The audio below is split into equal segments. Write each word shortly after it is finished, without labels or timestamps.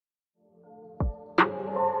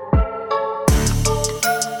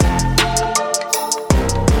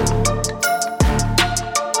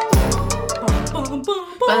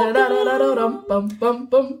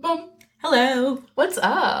Hello. What's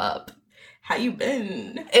up? How you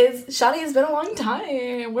been? Shawty, it's been a long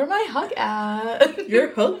time. Where my hug at?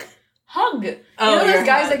 Your hook? Hug. Oh, you know your those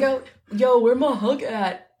guys hug. that go, yo, where my hug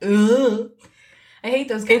at? Ugh. I hate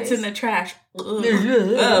those guys. It's in the trash.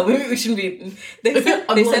 Oh, we shouldn't be. They said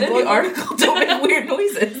in the article, don't make weird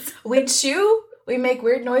noises. We chew. We make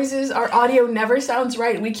weird noises. Our audio never sounds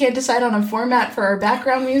right. We can't decide on a format for our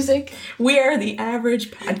background music. We are the average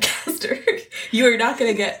podcaster. You are not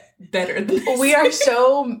going to get better than this. We are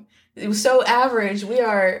so average. We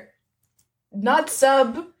are not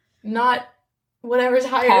not whatever's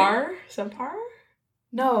higher. Par? Subpar?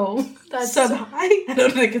 No, that's sub-high? I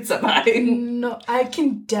don't think it's sub-high. No, I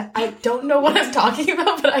don't know what I'm talking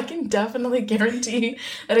about, but I can definitely guarantee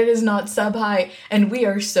that it is not sub-high. And we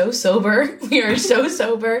are so sober. We are so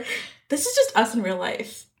sober. This is just us in real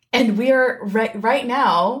life. And we are right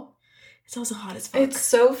now. It's also hot as fuck. It's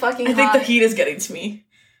so fucking hot. I think the heat is getting to me.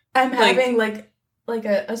 I'm having like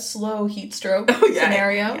a slow heat stroke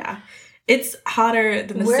scenario. Yeah. It's hotter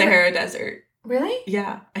than the Sahara Desert. Really?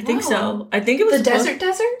 Yeah, I think so. I think it was the desert.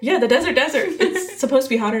 Yeah, the desert. It's supposed to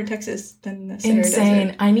be hotter in Texas than the Sahara Insane.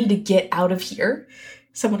 Desert. I need to get out of here.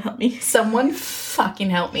 Someone help me. Someone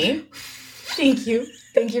fucking help me. Thank you.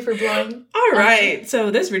 Thank you for blowing. All right.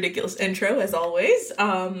 So this ridiculous intro, as always,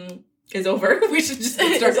 is over. We should just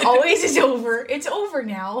get started. As always, is over. It's over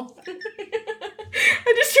now.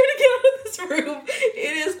 I'm just trying to get out of this room.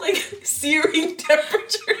 It is like searing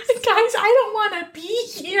temperatures. Guys, I don't want to be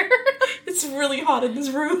here. It's really hot in this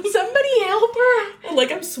room. Somebody help her.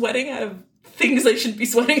 Like I'm sweating out of things I shouldn't be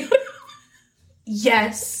sweating out of.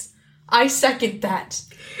 Yes, I second that.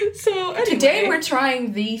 So anyway. Today we're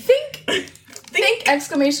trying the Think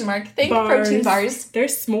exclamation mark, Think bars. Protein bars. They're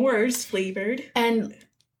s'mores flavored. And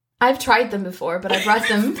I've tried them before, but I brought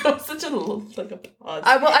them. That was such a pause.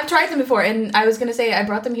 I've tried them before, and I was going to say I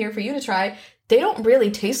brought them here for you to try. They don't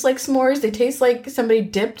really taste like s'mores. They taste like somebody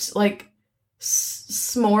dipped like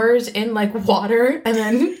s'mores in like water and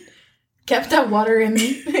then kept that water in,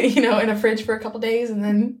 in a fridge for a couple days and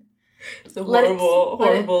then. It's a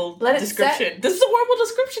horrible description. This is a horrible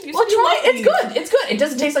description. Well, try it. It's good. It's good. It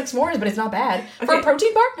doesn't taste like s'mores, but it's not bad. Okay. For a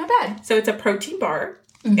protein bar, not bad. So it's a protein bar.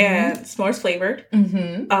 Mm-hmm. And s'mores flavored,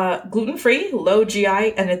 gluten-free, low GI,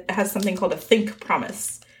 and it has something called a Think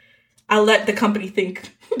Promise. I'll let the company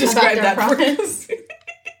Think describe that promise.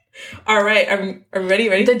 All right, are we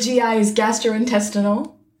ready? The GI is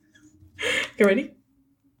gastrointestinal. You ready?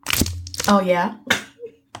 Oh, yeah.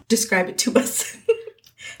 Describe it to us.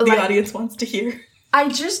 The audience wants to hear. I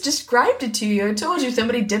just described it to you. I told you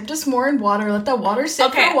somebody dipped a s'more in water, let that water sit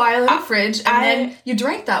for a while in the fridge, and then you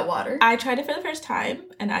drank that water. I tried it for the first time,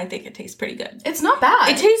 and I think it tastes pretty good. It's not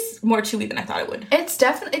bad. It tastes more chewy than I thought it would. It's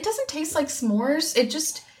definitely. It doesn't taste like s'mores. It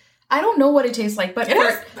just. I don't know what it tastes like, but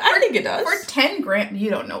I think it does. For 10 grams, you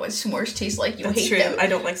don't know what s'mores taste like. You That's hate true. them. I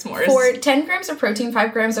don't like s'mores. For 10 grams of protein,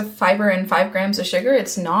 5 grams of fiber, and 5 grams of sugar,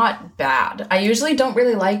 it's not bad. I usually don't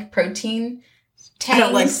really like protein. I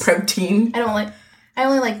don't like protein. I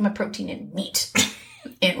only like my protein in meat.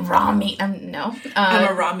 In raw meat. I'm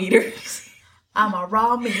a raw meter. I'm a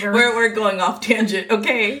raw meter. We're going off tangent.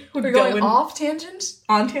 Okay. We're going off tangent?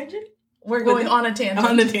 On tangent? We're going on a tangent.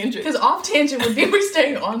 On the tangent. Because off tangent would be we're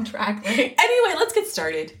staying on track, right? Anyway, let's get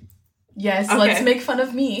started. Yes, okay. Let's make fun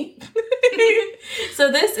of me. So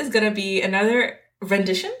this is going to be another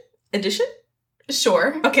edition?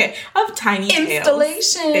 Sure. Okay. Of Tiny Tales.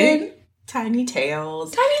 Installation. Tiny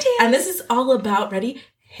Tales. Tiny Tales. And this is all about, ready?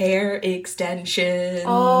 Hair extensions.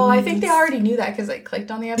 Oh, I think they already knew that because I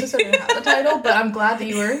clicked on the episode and had the title, but I'm glad that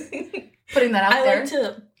you were putting that out there. I like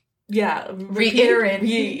to, reiterate.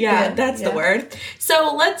 Yeah, that's the word.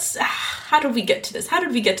 So how did we get to this? How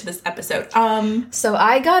did we get to this episode? So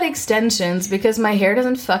I got extensions because my hair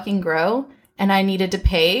doesn't fucking grow. And I needed to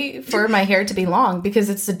pay for my hair to be long because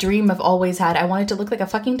it's the dream I've always had. I wanted to look like a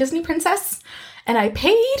fucking Disney princess. And I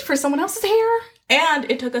paid for someone else's hair.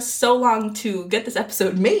 And it took us so long to get this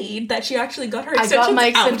episode made that she actually got her extensions I got my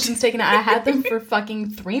extensions taken out. I had them for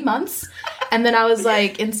fucking 3 months. And then I was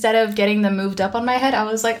like, instead of getting them moved up on my head, I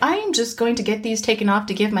was like, I am just going to get these taken off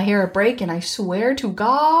to give my hair a break. And I swear to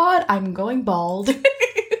God, I'm going bald.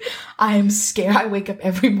 I am scared. I wake up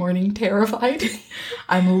every morning terrified.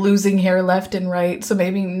 I'm losing hair left and right. So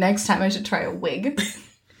maybe next time I should try a wig.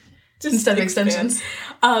 Instead of extensions.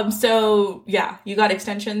 So yeah, you got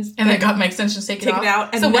extensions. And I got my extensions taken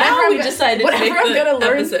out. And so now we decided to make the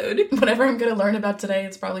episode. Whatever I'm going to learn about today,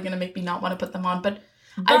 it's probably going to make me not want to put them on. But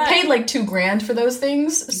I paid like $2,000 for those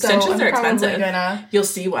things. Extensions are expensive. You'll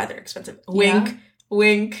see why they're expensive. Wink,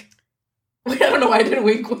 wink. I don't know why I did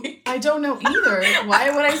wink. I don't know either. Why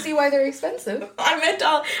would I see why they're expensive? I'm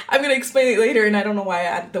going to explain it later, and I don't know why I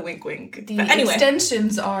added the wink wink. The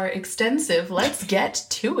extensions are extensive. Let's get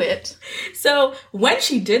to it. So when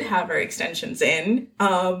she did have her extensions in,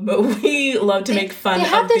 we love to make fun of They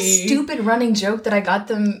have this stupid running joke that I got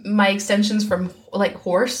them my extensions from like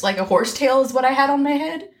horse, like a horsetail is what I had on my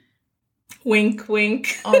head. Wink,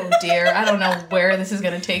 wink. Oh dear, I don't know where this is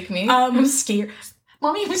gonna take me. I'm scared.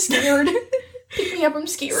 Mommy, I'm scared. Pick me up, I'm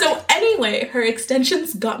scared. So anyway, her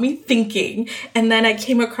extensions got me thinking, and then I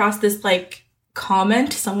came across this like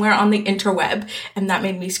comment somewhere on the interweb, and that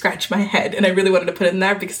made me scratch my head, and I really wanted to put it in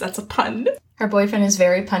there because that's a pun. Her boyfriend is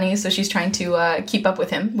very punny, so she's trying to keep up with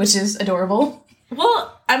him, which is adorable.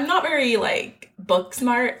 Well, I'm not very like book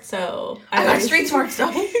smart, so I got street smart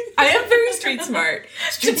stuff. I am very street smart.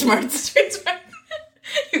 Street smart.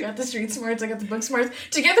 You got the street smarts, I got the book smarts.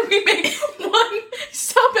 Together we make one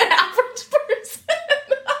sub-average person.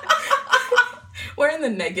 We're in the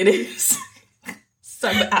negatives.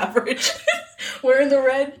 Sub-average. We're in the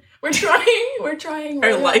red. We're trying.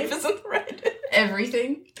 Our life is in the red.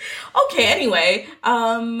 Everything. Okay, anyway.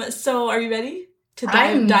 So are you ready to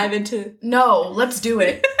dive into... No, let's do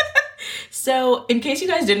it. So, in case you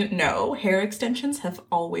guys didn't know, hair extensions have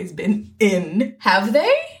always been in. Have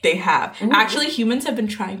they? They have. Ooh. Actually, humans have been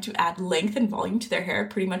trying to add length and volume to their hair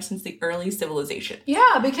pretty much since the early civilization.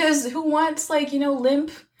 Yeah, because who wants, like, limp,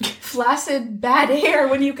 flaccid, bad hair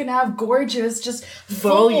when you can have gorgeous, just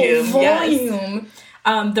volume? Yes.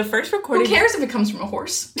 The first recorded... Who cares if it comes from a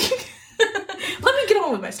horse? Let me get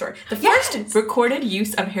on with my story. The first recorded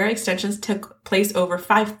use of hair extensions took place over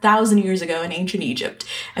 5,000 years ago in ancient Egypt,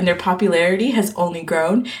 and their popularity has only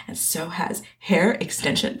grown, and so has hair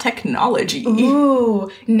extension technology.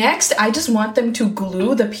 Ooh. Next, I just want them to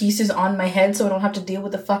glue the pieces on my head so I don't have to deal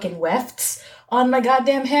with the fucking wefts on my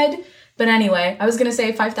goddamn head. But anyway, I was gonna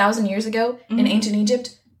say 5,000 years ago in ancient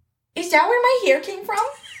Egypt. Is that where my hair came from?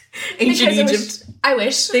 Ancient Egypt. I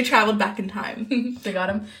wish. They traveled back in time. They got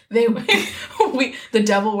him. The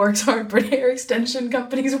devil works hard, but hair extension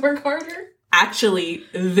companies work harder. Actually,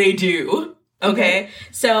 they do. Okay?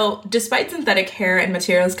 So, despite synthetic hair and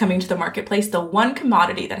materials coming to the marketplace, the one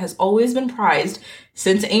commodity that has always been prized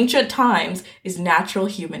since ancient times is natural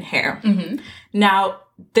human hair. Mm-hmm. Now,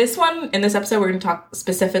 in this episode, we're going to talk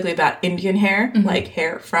specifically about Indian hair, like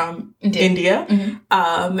hair from India.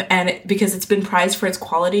 Mm-hmm. And because it's been prized for its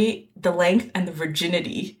quality, the length, and the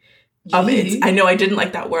virginity of it. I know I didn't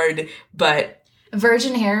like that word, but...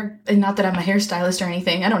 Virgin hair, and not that I'm a hairstylist or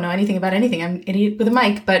anything. I don't know anything about anything. I'm an idiot with a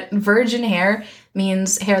mic. But virgin hair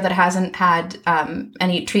means hair that hasn't had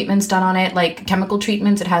any treatments done on it, like chemical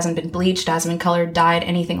treatments. It hasn't been bleached, hasn't been colored, dyed,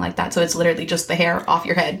 anything like that. So it's literally just the hair off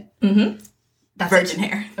your head. Mm-hmm. That's virgin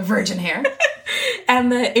hair. Virgin hair.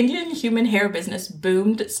 And the Indian human hair business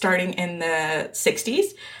boomed starting in the 60s,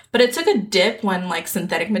 but it took a dip when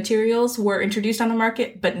synthetic materials were introduced on the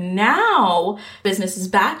market. But now business is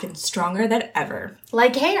back and stronger than ever.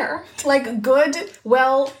 Like hair. Like good,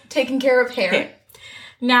 well taken care of hair. Okay.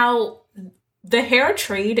 Now, the hair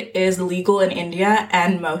trade is legal in India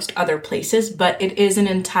and most other places, but it is an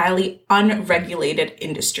entirely unregulated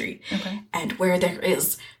industry. Okay. And where there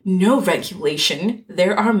is no regulation,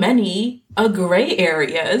 there are many gray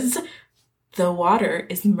areas. The water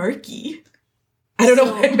is murky. I don't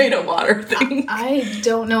know why I made a water thing. I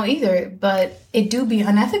don't know either, but it do be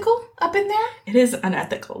unethical up in there? It is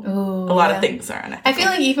unethical. Ooh, a lot of things are unethical. I feel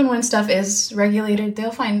like even when stuff is regulated,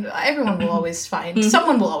 everyone will always find,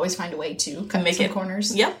 someone will always find a way to make some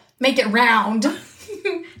corners. Yep. Make it round.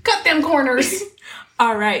 Cut them corners.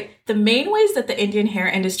 All right. The main ways that the Indian hair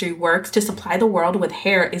industry works to supply the world with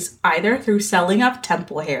hair is either through selling of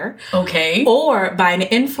temple hair. Okay. Or by an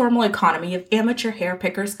informal economy of amateur hair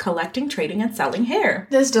pickers collecting, trading, and selling hair.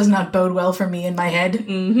 This does not bode well for me in my head.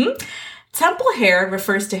 Mm-hmm. Temple hair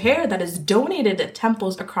refers to hair that is donated at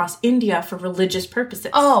temples across India for religious purposes.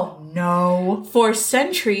 Oh, no. For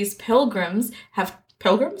centuries, pilgrims have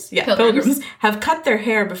cut their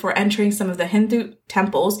hair before entering some of the Hindu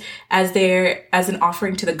temples as an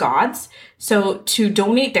offering to the gods. So to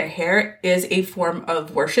donate their hair is a form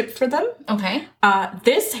of worship for them. Okay.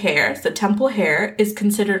 This hair, the temple hair, is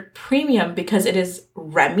considered premium because it is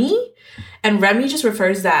Remi. And Remi just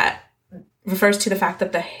refers to the fact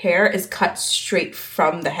that the hair is cut straight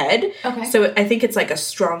from the head. Okay. So I think it's like a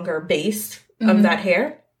stronger base of that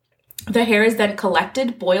hair. The hair is then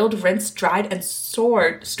collected, boiled, rinsed, dried, and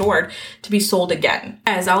stored to be sold again.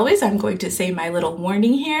 As always, I'm going to say my little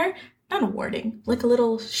warning here. Not a warning, like a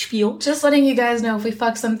little spiel. Just letting you guys know if we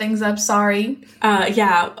fuck some things up, sorry.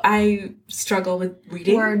 Yeah, I struggle with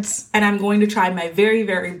reading. Words. And I'm going to try my very,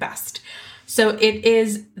 very best. So it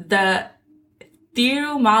is the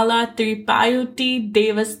Tirumala Tirupati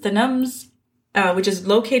Devasthanams, which is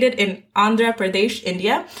located in Andhra Pradesh,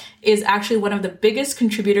 India, is actually one of the biggest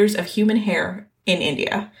contributors of human hair in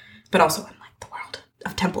India, but also in like the world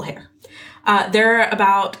of temple hair. There are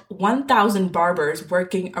about 1,000 barbers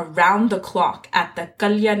working around the clock at the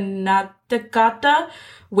Kalyanattakata,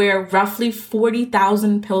 where roughly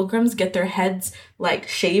 40,000 pilgrims get their heads like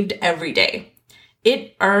shaved every day.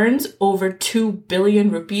 It earns over 2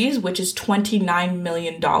 billion rupees, which is $29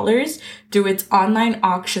 million, through its online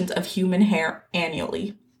auctions of human hair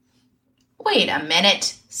annually. Wait a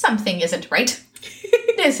minute. Something isn't right.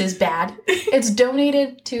 This is bad. It's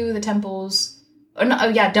donated to the temples.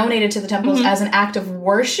 Donated to the temples as an act of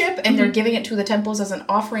worship, and they're giving it to the temples as an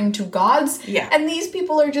offering to gods. Yeah. And these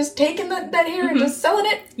people are just taking that hair and just selling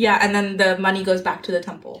it? Yeah, and then the money goes back to the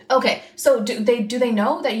temple. Okay, so do they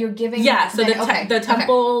know that you're giving? Yeah, so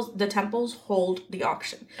the temples hold the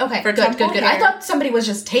auction. Okay, for good. hair. I thought somebody was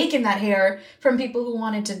just taking that hair from people who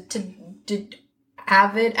wanted to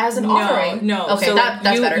have it as an offering. No. Okay, so that's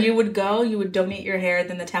better. You would donate your hair,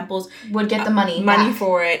 then the temples would get the money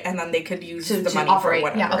for it, and then they could use the money operate. For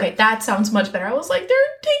whatever. Yeah, okay, that sounds much better. I was like, they're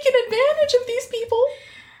taking advantage of these people.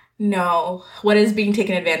 No, what is being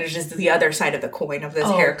taken advantage is the other side of the coin of this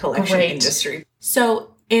hair collection industry.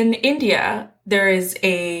 So in India, there is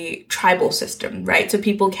a tribal system, right? So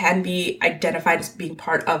people can be identified as being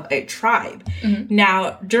part of a tribe. Mm-hmm.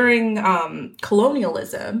 Now, during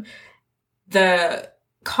colonialism, the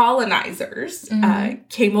colonizers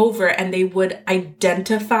came over and they would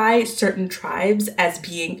identify certain tribes as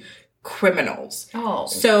being criminals. Oh.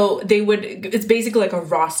 So it's basically like a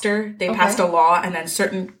roster. They passed a law, and then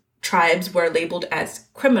certain tribes were labeled as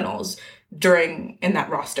criminals in that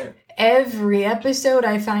roster. Every episode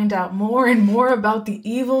I find out more and more about the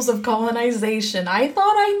evils of colonization. I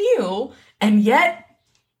thought I knew, and yet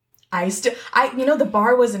the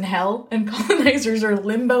bar was in hell and colonizers are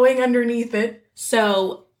limboing underneath it.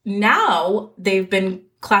 So now they've been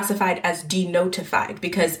classified as denotified,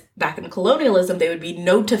 because back in colonialism, they would be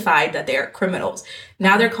notified that they are criminals.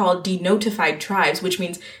 Now they're called denotified tribes, which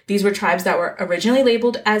means these were tribes that were originally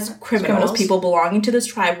labeled as criminals. People belonging to this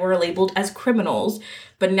tribe were labeled as criminals,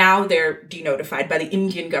 but now they're denotified by the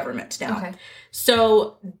Indian government now. Okay.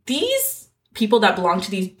 So these people that belong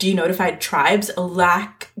to these denotified tribes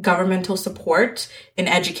lack governmental support in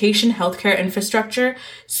education, healthcare, infrastructure.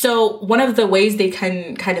 So one of the ways they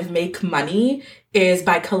can kind of make money is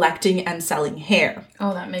by collecting and selling hair.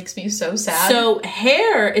 Oh, that makes me so sad. So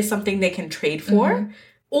hair is something they can trade for,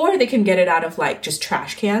 or they can get it out of like just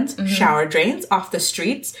trash cans, shower drains, off the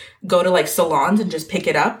streets, go to like salons and just pick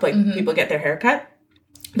it up, like people get their hair cut.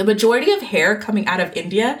 The majority of hair coming out of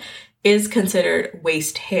India is considered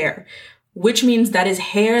waste hair, which means that is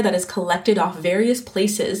hair that is collected off various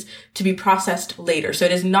places to be processed later. So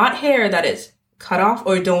it is not hair that is cut off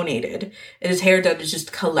or donated. It is hair that is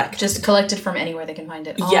just collected. Just collected from anywhere they can find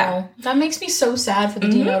it. Yeah. Oh, that makes me so sad for the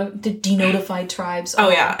denotified tribes. Oh,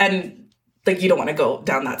 yeah. And like, you don't want to go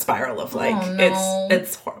down that spiral of like,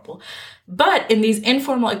 it's horrible. But in these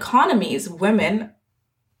informal economies, women,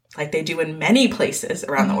 like they do in many places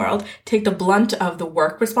around the world, take the blunt of the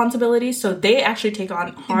work responsibilities. So they actually take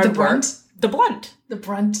on hard work. The blunt.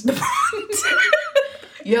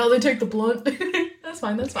 Yeah, they take the blunt. That's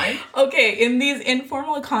fine. Okay, in these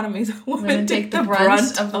informal economies, women take the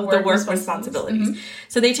brunt of the work responsibilities.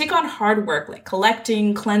 So they take on hard work like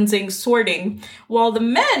collecting, cleansing, sorting, while the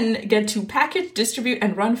men get to package, distribute,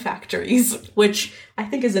 and run factories, which I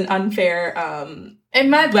think is an unfair it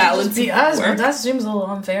might just be us, but that seems a little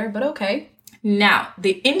unfair, but okay. Now,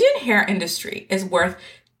 the Indian hair industry is worth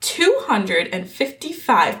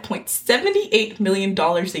 $255.78 million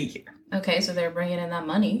a year. Okay, so they're bringing in that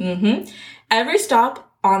money. Every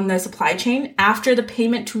stop on the supply chain after the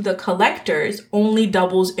payment to the collectors only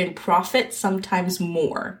doubles in profit, sometimes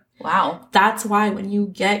more. Wow. That's why when you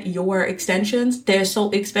get your extensions, they're so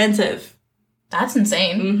expensive. That's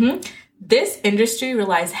insane. This industry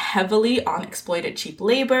relies heavily on exploited cheap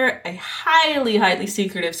labor, a highly, highly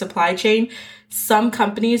secretive supply chain. Some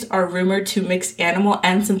companies are rumored to mix animal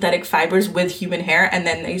and synthetic fibers with human hair, and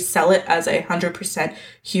then they sell it as 100%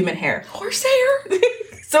 human hair. Horse hair?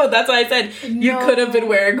 So that's why I said you could have been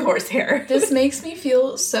wearing horse hair. This makes me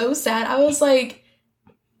feel so sad. I was like,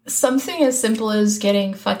 something as simple as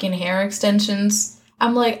getting fucking hair extensions.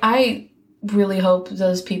 I'm like, I really hope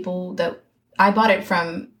those people that I bought it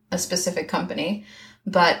from a specific company,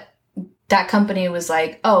 but that company was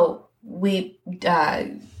like, oh, we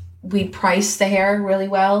price the hair really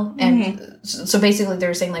well. And so basically they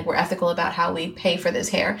were saying like, we're ethical about how we pay for this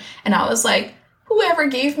hair. And I was like, whoever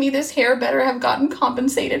gave me this hair better have gotten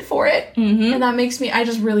compensated for it. Mm-hmm. And that makes me, I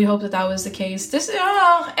just really hope that was the case.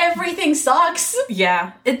 Everything sucks.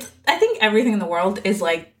 Yeah. I think everything in the world is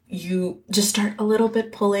like, you just start a little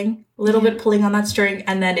bit pulling on that string,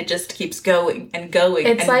 and then it just keeps going and going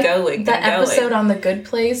and like going. That episode on The Good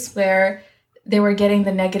Place where they were getting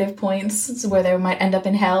the negative points, where they might end up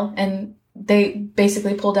in hell, and they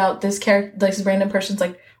basically pulled out this random person's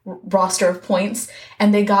like roster of points,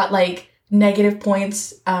 and they got like negative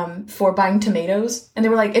points for buying tomatoes, and they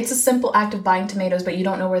were like, it's a simple act of buying tomatoes, but you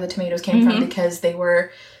don't know where the tomatoes came from because they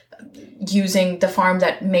were using the farm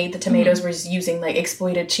that made the tomatoes was using like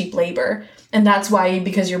exploited cheap labor, and that's why,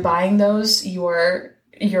 because you're buying those, you're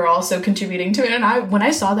also contributing to it. And when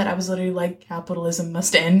I saw that, I was literally like, capitalism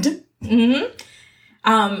must end.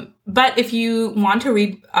 But if you want to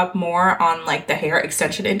read up more on like the hair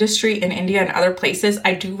extension industry in India and other places,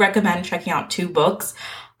 I do recommend checking out 2 books.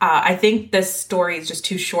 I think this story is just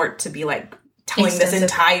too short to be like telling this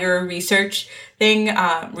entire research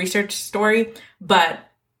story, but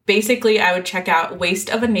basically, I would check out Waste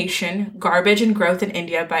of a Nation, Garbage and Growth in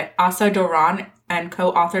India by Asa Doran and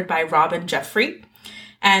co-authored by Robin Jeffrey,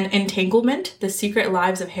 and Entanglement, The Secret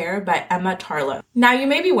Lives of Hair by Emma Tarlow. Now, you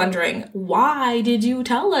may be wondering, why did you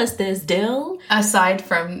tell us this, Dill? Aside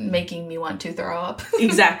from making me want to throw up.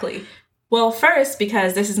 Exactly. Well, first,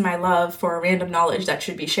 because this is my love for random knowledge that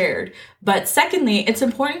should be shared. But secondly, it's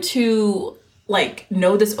important to, like,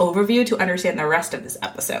 know this overview to understand the rest of this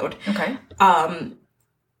episode. Okay.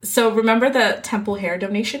 So remember the temple hair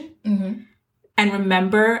donation? Mm-hmm. And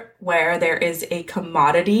remember where there is a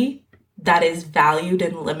commodity that is valued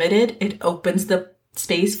and limited, it opens the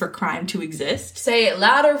space for crime to exist. Say it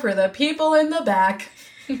louder for the people in the back.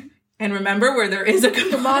 And remember where there is a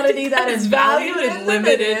commodity that is valued and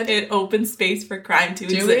limited, it opens space for crime to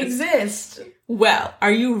exist. Well,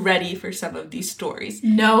 are you ready for some of these stories?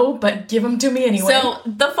 No, but give them to me anyway. So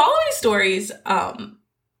the following stories that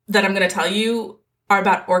I'm going to tell you are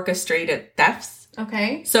about orchestrated thefts.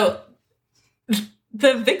 Okay. So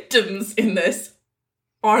the victims in this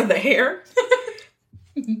are the hair.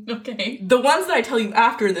 Okay. The ones that I tell you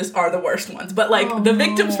after this are the worst ones. But, like, the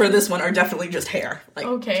victims for this one are definitely just hair. Like,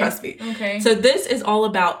 trust me. Okay. So this is all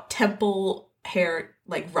about temple hair,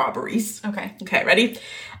 like, robberies. Okay. Okay, ready?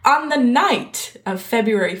 On the night of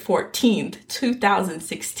February 14th,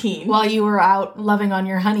 2016. While you were out loving on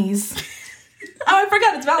your honeys. Oh, I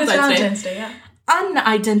forgot it's Valentine's Day, yeah.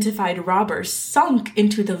 Unidentified robbers sunk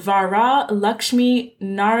into the Vara Lakshmi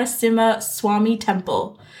Narasimha Swami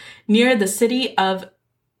temple near the city of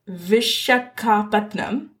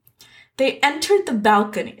Vishakhapatnam. They entered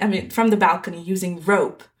from the balcony using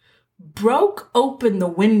rope, broke open the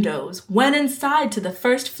windows, went inside to the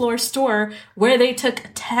first floor store where they took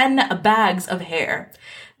 10 bags of hair.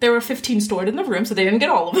 There were 15 stored in the room, so they didn't get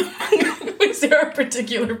all of them. Was there a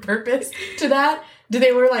particular purpose to that? Did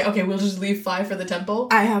they were like, okay, we'll just leave 5 for the temple?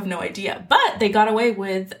 I have no idea. But they got away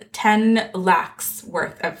with 10 lakhs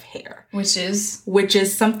worth of hair. Which is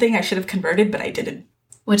something I should have converted, but I didn't.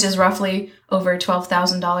 Which is roughly over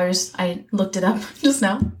 $12,000. I looked it up just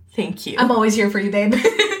now. Thank you. I'm always here for you, babe.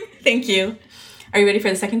 Thank you. Are you ready for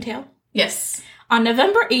the second tale? Yes. On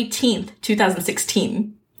November 18th,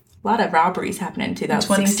 2016, a lot of robberies happened in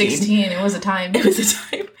 2016. It was a time. It was a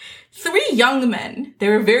time. 3 young men, they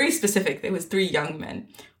were very specific, it was 3 young men,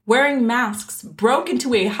 wearing masks, broke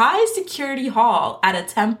into a high-security hall at a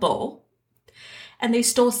temple, and they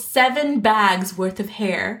stole 7 bags of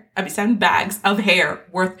hair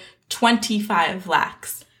worth 25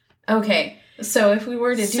 lakhs. Okay, so if we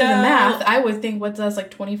were to do the math, I would think, what's that, like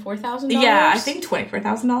 $24,000? Yeah, I think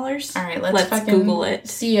 $24,000. All right, let's Google it.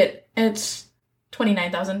 See it. It's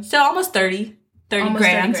 $29,000. So almost 30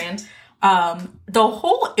 grand. The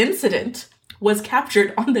whole incident was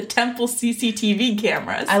captured on the temple CCTV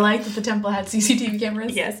cameras. I like that the temple had CCTV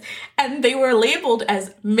cameras. Yes. And they were labeled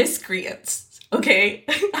as miscreants. Okay?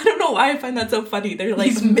 I don't know why I find that so funny. They're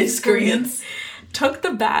like miscreants. Took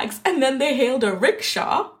the bags, and then they hailed a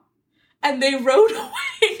rickshaw, and they rode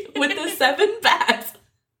away with the 7 bags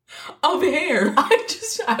of hair.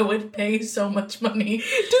 I would pay so much money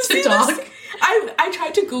to talk. This. I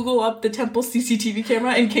tried to Google up the temple CCTV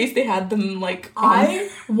camera in case they had them, like, on. I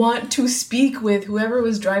want to speak with whoever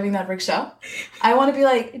was driving that rickshaw. I want to be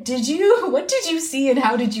like, what did you see and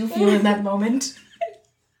how did you feel in that moment?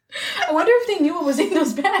 I wonder if they knew what was in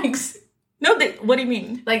those bags. No, what do you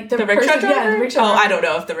mean? Like the rickshaw driver? Yeah, the rickshaw driver. I don't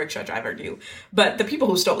know if the rickshaw driver knew, but the people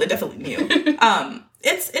who stole it definitely knew.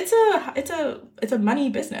 It's a money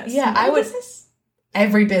business. Yeah, business?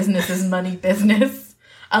 Every business is money business.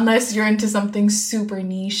 Unless you're into something super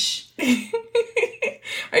niche.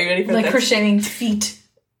 Are you ready for like this? crocheting feet.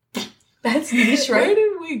 That's niche, right? Where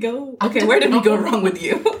did we go? Okay, where did we go wrong with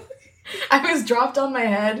you? I was dropped on my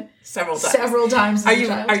head several times. As a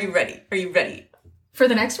child. Are you ready? Are you ready? For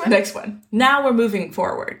the next one? Next one. Now we're moving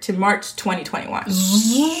forward to March 2021.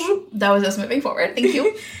 That was us moving forward. Thank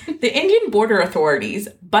you. The Indian border authorities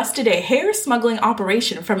busted a hair smuggling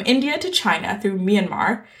operation from India to China through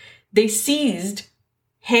Myanmar. They seized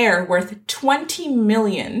hair worth 20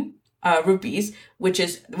 million rupees, which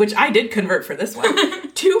I did convert for this one,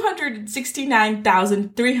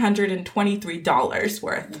 $269,323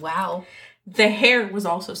 worth. Wow. The hair was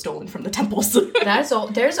also stolen from the temples.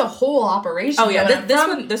 There's a whole operation. Oh yeah,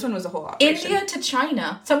 this one was a whole operation. India to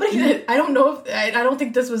China. Somebody that I don't know if I don't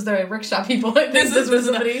think this was the rickshaw people. This was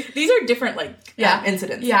somebody. These are different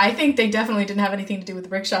incidents. Yeah, I think they definitely didn't have anything to do with the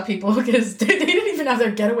rickshaw people because they didn't even have their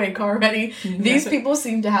getaway car ready. These people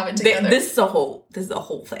seem to have it together. This is a whole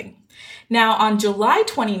thing. Now on July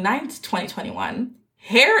 29th, 2021,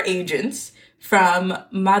 hair agents from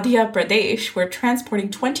Madhya Pradesh were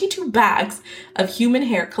transporting 22 bags of human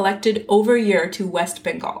hair collected over a year to West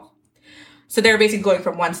Bengal. So they're basically going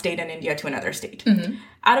from one state in India to another state. Mm-hmm.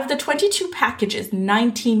 Out of the 22 packages,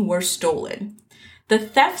 19 were stolen. The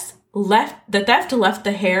theft left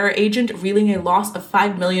the hair agent reeling a loss of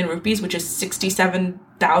 5 million rupees, which is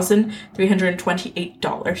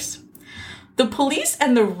 $67,328. The police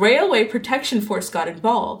and the Railway Protection Force got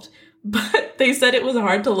involved, but they said it was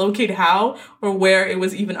hard to locate how or where it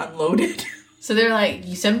was even unloaded. So they're like,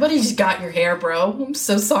 somebody just got your hair, bro. I'm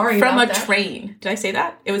so sorry from a train. Did I say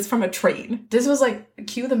that? It was from a train. This was like,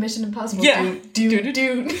 cue the Mission Impossible. Yeah.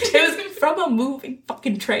 It was from a moving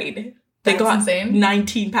fucking train. They got insane.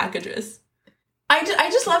 19 packages. I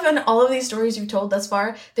just love in all of these stories you've told thus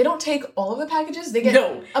far, they don't take all of the packages. They get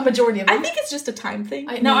a majority of them. I think it's just a time thing.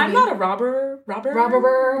 I'm not a robber.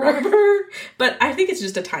 But I think it's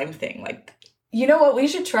just a time thing. Like, you know what? We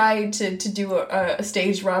should try to do a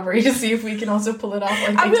staged robbery to see if we can also pull it off.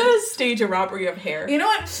 Like I'm gonna stage a robbery of hair. You know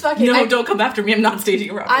what? Don't come after me. I'm not staging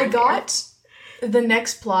a robbery. I got the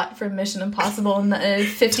next plot for Mission Impossible in the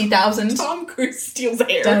 50,000. Tom Cruise steals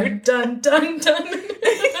hair. Dun dun dun dun.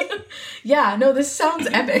 Yeah, no, this sounds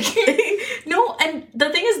epic. No, and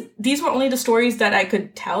the thing is, these were only the stories that I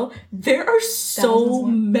could tell. There are so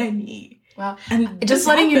many. Wow. And just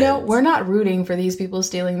letting you know, we're not rooting for these people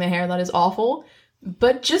stealing the hair. That is awful.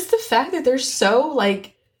 But just the fact that they're so,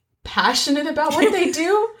 like, passionate about what they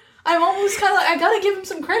do, I'm almost kind of like, I gotta give them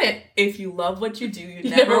some credit. If you love what you do,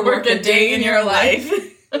 you never work a day in your life.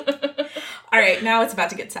 All right, now it's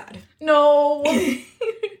about to get sad. No.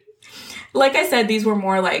 Like I said, these were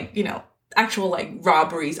more like, actual like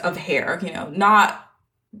robberies of hair, not,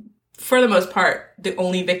 for the most part, the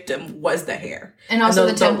only victim was the hair. And also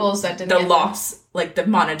the temples that didn't the loss, like the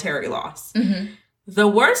monetary loss. Mm-hmm. The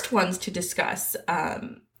worst ones to discuss are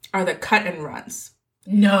the cut and runs.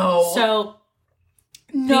 No. So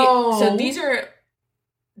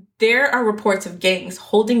there are reports of gangs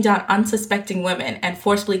holding down unsuspecting women and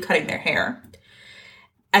forcibly cutting their hair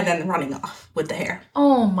and then running off with the hair.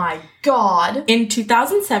 Oh my God. In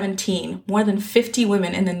 2017, more than 50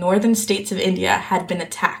 women in the northern states of India had been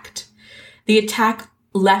attacked. The attack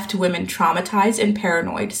left women traumatized and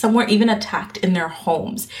paranoid. Some were even attacked in their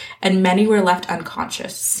homes, and many were left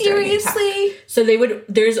unconscious. Seriously? So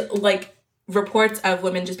there's like reports of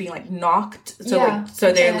women just being like knocked,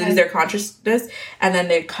 so they lose their consciousness, and then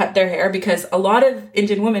they cut their hair, because a lot of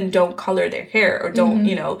Indian women don't color their hair or don't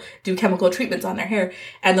do chemical treatments on their hair,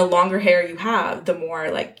 and the longer hair you have, the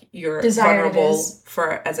more like you're vulnerable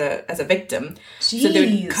for as a victim. Jeez. So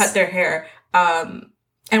they would cut their hair.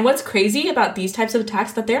 And what's crazy about these types of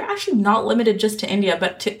attacks, that they're actually not limited just to India,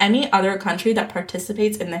 but to any other country that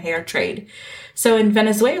participates in the hair trade. So in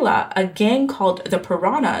Venezuela, a gang called the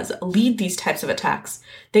Piranhas lead these types of attacks.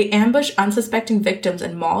 They ambush unsuspecting victims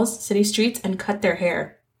in malls, city streets, and cut their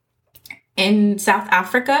hair. In South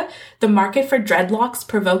Africa, the market for dreadlocks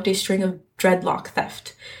provoked a string of dreadlock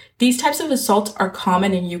theft. These types of assaults are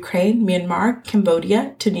common in Ukraine, Myanmar,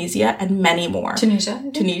 Cambodia, Tunisia, and many more.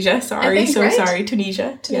 Tunisia, sorry. Sorry,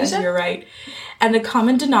 Tunisia. Yes, you're right. And the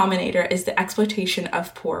common denominator is the exploitation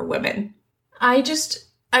of poor women. I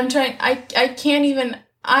can't even,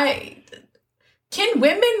 can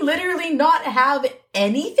women literally not have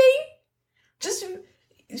anything? Just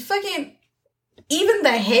fucking, even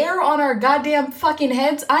the hair on our goddamn fucking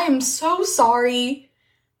heads? I am so sorry.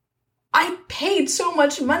 I paid so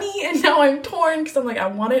much money and now I'm torn because I'm like, I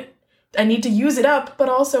want it. I need to use it up. But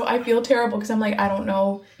also I feel terrible because I'm like, I don't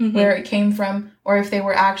know where it came from or if they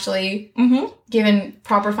were actually given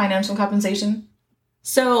proper financial compensation.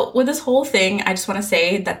 So with this whole thing, I just want to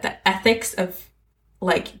say that the ethics of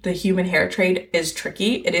like the human hair trade is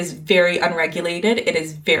tricky. It is very unregulated. It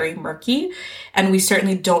is very murky. And we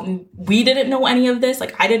didn't know any of this.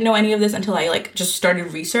 Like I didn't know any of this until I like just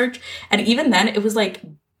started research. And even then it was like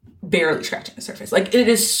barely scratching the surface. Like it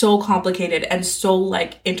is so complicated and so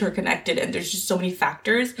like interconnected and there's just so many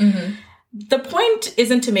factors. Mm-hmm. The point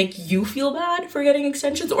isn't to make you feel bad for getting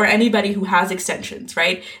extensions or anybody who has extensions,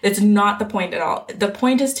 right? That's not the point at all. The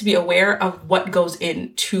point is to be aware of what goes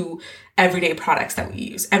into everyday products that we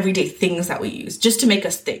use, everyday things that we use, just to make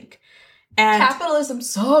us think. And capitalism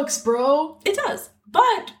sucks, bro. It does.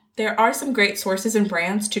 But there are some great sources and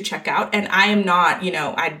brands to check out. And I am not,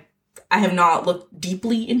 I have not looked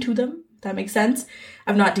deeply into them. If that makes sense.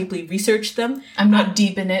 I've not deeply researched them. I'm not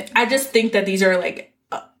deep in it. I just think that these are like,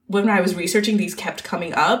 when I was researching, these kept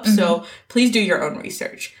coming up. Mm-hmm. So please do your own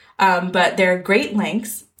research. But they're great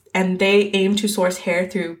lengths and they aim to source hair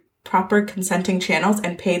through proper consenting channels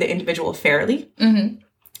and pay the individual fairly. Mm-hmm.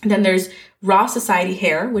 And then there's Raw Society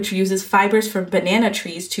Hair, which uses fibers from banana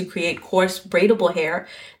trees to create coarse braidable hair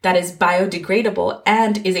that is biodegradable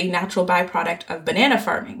and is a natural byproduct of banana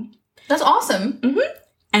farming. That's awesome. Mm-hmm.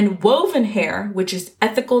 And Woven Hair, which is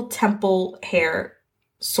ethical temple hair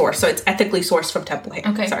source. So it's ethically sourced from temple hair.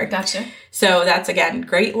 Okay, sorry. Gotcha. So that's, again,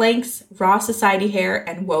 Great Lengths, Raw Society Hair,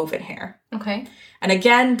 and Woven Hair. Okay. And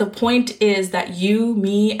again, the point is that you,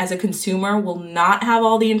 me, as a consumer, will not have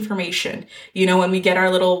all the information. When we get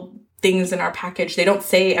our little things in our package, they don't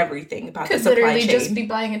say everything about the supply chain. Could literally just be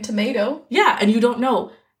buying a tomato. Yeah, and you don't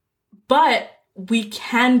know. But we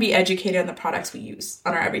can be educated on the products we use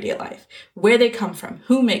on our everyday life, where they come from,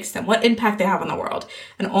 who makes them, what impact they have on the world.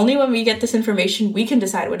 And only when we get this information, we can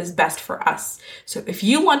decide what is best for us. So if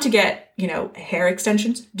you want to get, hair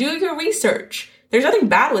extensions, do your research. There's nothing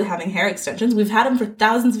bad with having hair extensions. We've had them for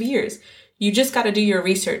thousands of years. You just got to do your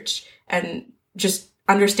research and just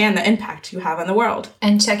understand the impact you have on the world.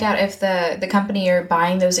 And check out if the company you're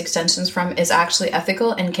buying those extensions from is actually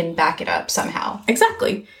ethical and can back it up somehow.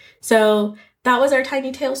 Exactly. So that was our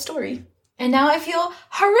Tiny Tale story. And now I feel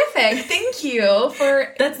horrific. Thank you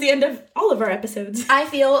for... That's the end of all of our episodes. I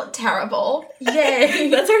feel terrible. Yay.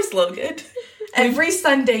 That's our slogan. Every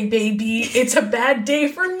Sunday, baby, it's a bad day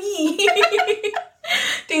for me.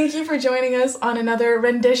 Thank you for joining us on another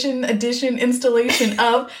rendition, edition, installation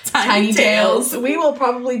of Tiny Tales. We will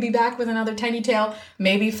probably be back with another Tiny Tale.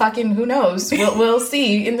 Maybe fucking who knows. We'll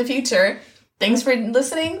see in the future. Thanks for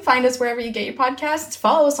listening. Find us wherever you get your podcasts.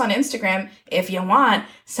 Follow us on Instagram if you want.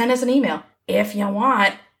 Send us an email if you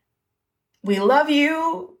want. We love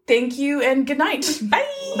you. Thank you and good night. Bye.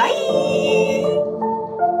 Bye.